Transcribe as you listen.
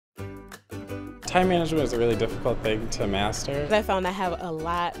Time management is a really difficult thing to master. I found I have a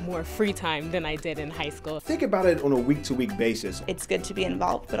lot more free time than I did in high school. Think about it on a week-to-week basis. It's good to be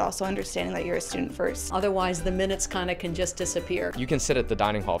involved, but also understanding that you're a student first. Otherwise, the minutes kind of can just disappear. You can sit at the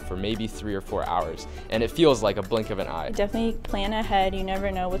dining hall for maybe 3 or 4 hours, and it feels like a blink of an eye. Definitely plan ahead. You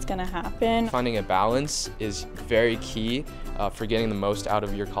never know what's going to happen. Finding a balance is very key for getting the most out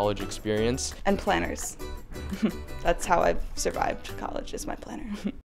of your college experience. And planners. That's how I've survived college, is my planner.